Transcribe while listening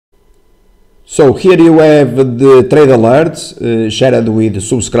So here you have the trade alerts shared with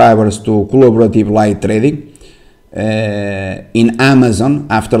subscribers to collaborative light trading in Amazon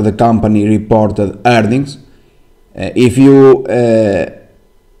after the company reported earnings. If you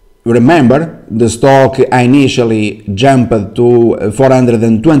remember, the stock initially jumped to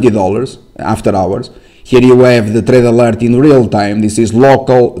 $420 after hours. Here you have the trade alert in real time. This is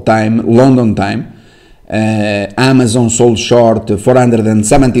local time, London time. Amazon sold short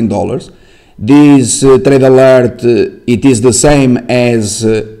 $417. This trade alert, it is the same as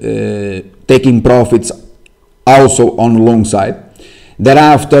taking profits also on the long side.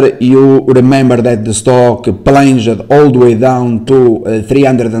 Thereafter, you remember that the stock plunged all the way down to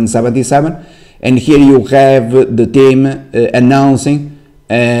 377, and here you have the team announcing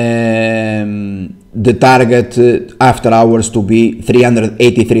the target after hours to be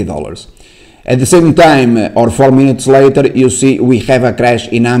 $383. At the same time, or 4 minutes later, you see we have a crash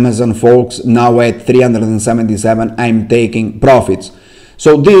in Amazon, folks. Now at 377, I'm taking profits.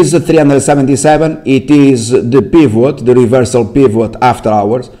 So this 377, it is the pivot, the reversal pivot after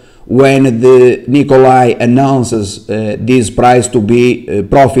hours, when the Nikolai announces this price to be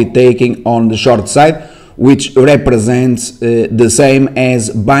profit taking on the short side, which represents the same as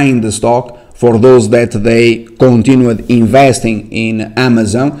buying the stock for those that they continued investing in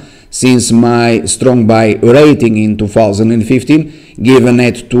Amazon since my strong buy rating in 2015, given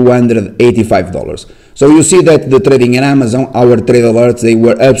at $285. So you see that the trading in Amazon, our trade alerts, they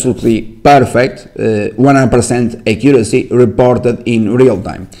were absolutely perfect, 100% accuracy reported in real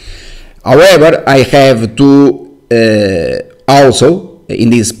time. However, I have to also, in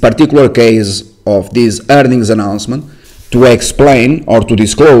this particular case of this earnings announcement, to explain or to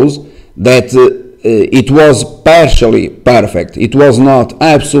disclose that it was partially perfect. It was not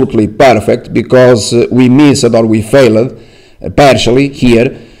absolutely perfect because we missed or we failed partially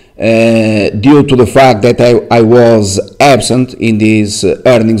here due to the fact that I was absent in this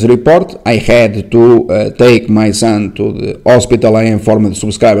earnings report. I had to take my son to the hospital. I informed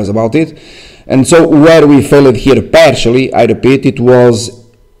subscribers about it. And so where we failed here partially, I repeat, it was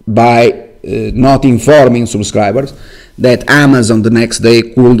by not informing subscribers that Amazon the next day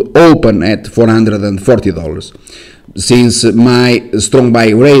could open at $440, since my strong buy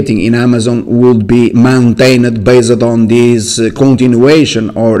rating in Amazon would be maintained based on this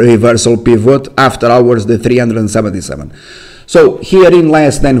continuation or reversal pivot after hours, the 377. So here in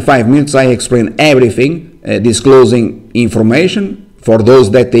less than 5 minutes I explain everything, disclosing information. For those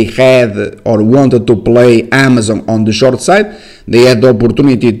that they had or wanted to play Amazon on the short side, they had the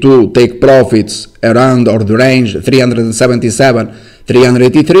opportunity to take profits around or the range 377,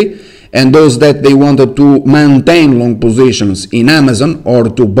 383, and those that they wanted to maintain long positions in Amazon or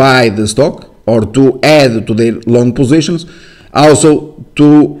to buy the stock or to add to their long positions, also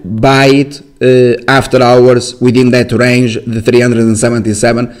to buy it after hours within that range, the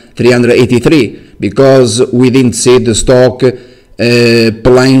 377, 383, because we didn't see the stock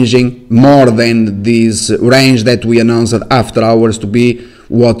plunging more than this range that we announced after hours to be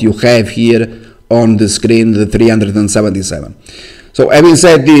what you have here on the screen, the 377. So having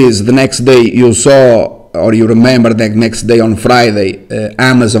said this, the next day you saw, or you remember that next day on Friday,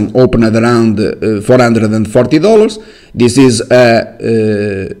 Amazon opened around $440. This is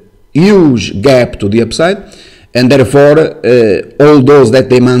a huge gap to the upside, and therefore all those that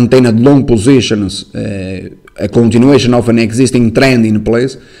they maintained long positions, a continuation of an existing trend in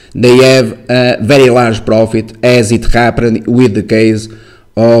place, they have a very large profit, as it happened with the case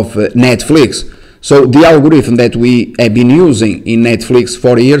of Netflix. So the algorithm that we have been using in Netflix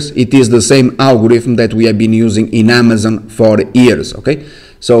for years, it is the same algorithm that we have been using in Amazon for years, okay?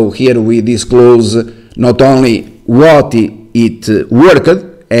 So here we disclose not only what it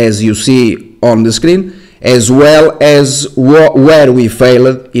worked, as you see on the screen, as well as where we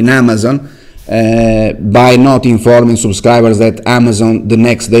failed in Amazon by not informing subscribers that Amazon the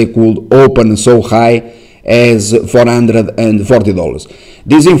next day could open so high as $440.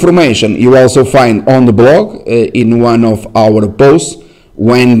 This information you also find on the blog in one of our posts,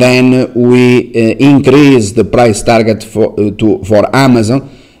 when then we increase the price target for Amazon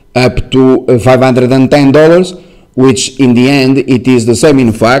up to $510, which in the end it is the same,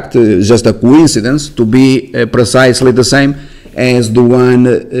 in fact, just a coincidence to be precisely the same as the one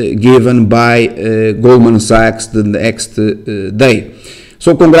given by Goldman Sachs the next day.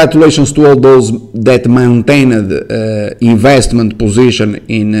 So congratulations to all those that maintained investment position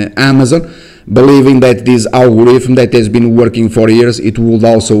in Amazon, believing that this algorithm that has been working for years, it would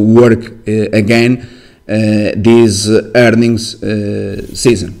also work again this earnings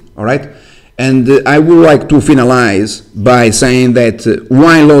season. All right. And I would like to finalize by saying that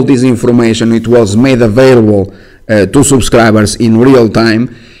while all this information it was made available to subscribers in real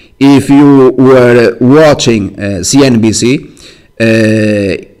time, if you were watching CNBC,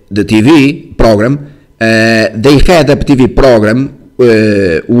 the TV program, they had a TV program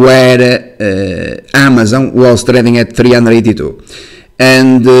where Amazon was trading at 382,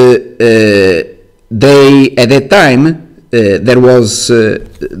 and they at that time there were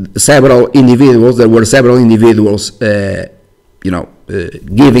several individuals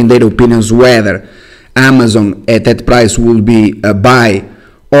giving their opinions whether Amazon at that price would be a buy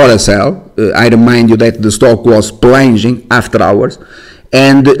or a sell. I remind you that the stock was plunging after hours,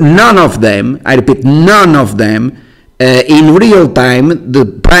 and none of them, I repeat, none of them, in real time, the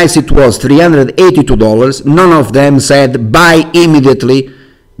price it was $382, none of them said buy immediately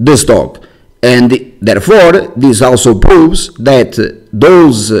the stock. And therefore, this also proves that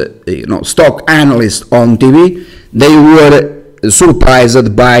those stock analysts on TV, they were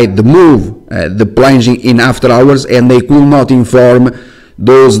surprised by the move, the plunging in after hours, and they could not inform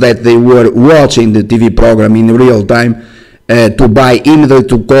those that they were watching the TV program in real time to buy immediately,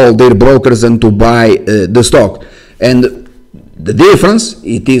 to call their brokers and to buy the stock. And the difference,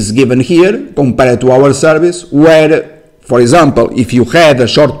 it is given here compared to our service, where, for example, if you had a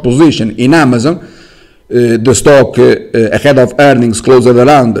short position in Amazon, the stock ahead of earnings closed at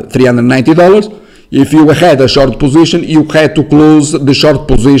around $390. If you had a short position, you had to close the short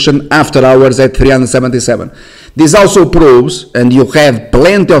position after hours at 377. This also proves, and you have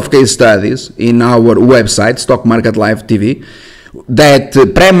plenty of case studies in our website, Stock Market Live TV, that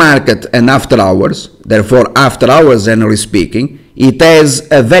pre-market and after hours, therefore after hours generally speaking, it has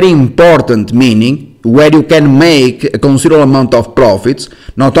a very important meaning where you can make a considerable amount of profits,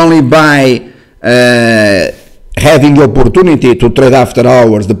 not only by having the opportunity to trade after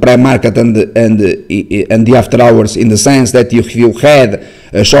hours, the pre-market and the after hours, in the sense that if you had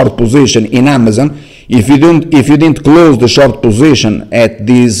a short position in Amazon, if you didn't close the short position at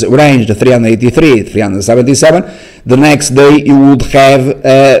this range, the 383, 377, the next day you would have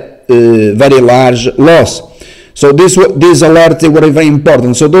a very large loss. So these alerts were very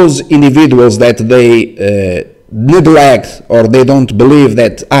important. So those individuals that they neglect or they don't believe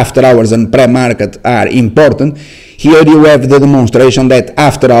that after hours and pre-market are important, here you have the demonstration that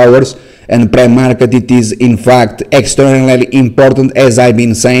after hours and pre-market, it is in fact extraordinarily important, as I've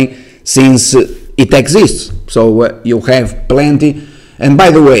been saying, since it exists. So you have plenty. And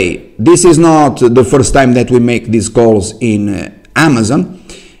by the way, this is not the first time that we make these calls in Amazon.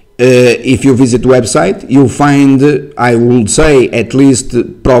 If you visit the website, you'll find, I would say, at least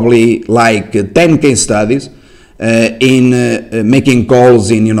probably like 10 case studies in making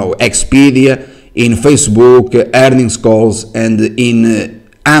calls in, Expedia, in Facebook, earnings calls, and in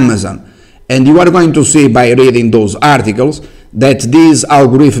Amazon. And you are going to see by reading those articles that this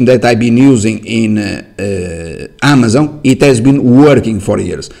algorithm that I've been using in Amazon, it has been working for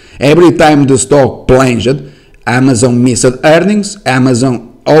years. Every time the stock plunged, Amazon missed earnings,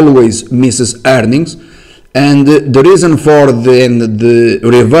 Amazon always misses earnings, and the reason for the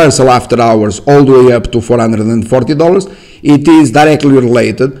reversal after hours all the way up to $440, it is directly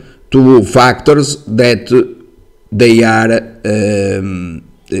related to factors that they are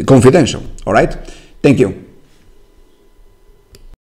confidential. All right, thank you.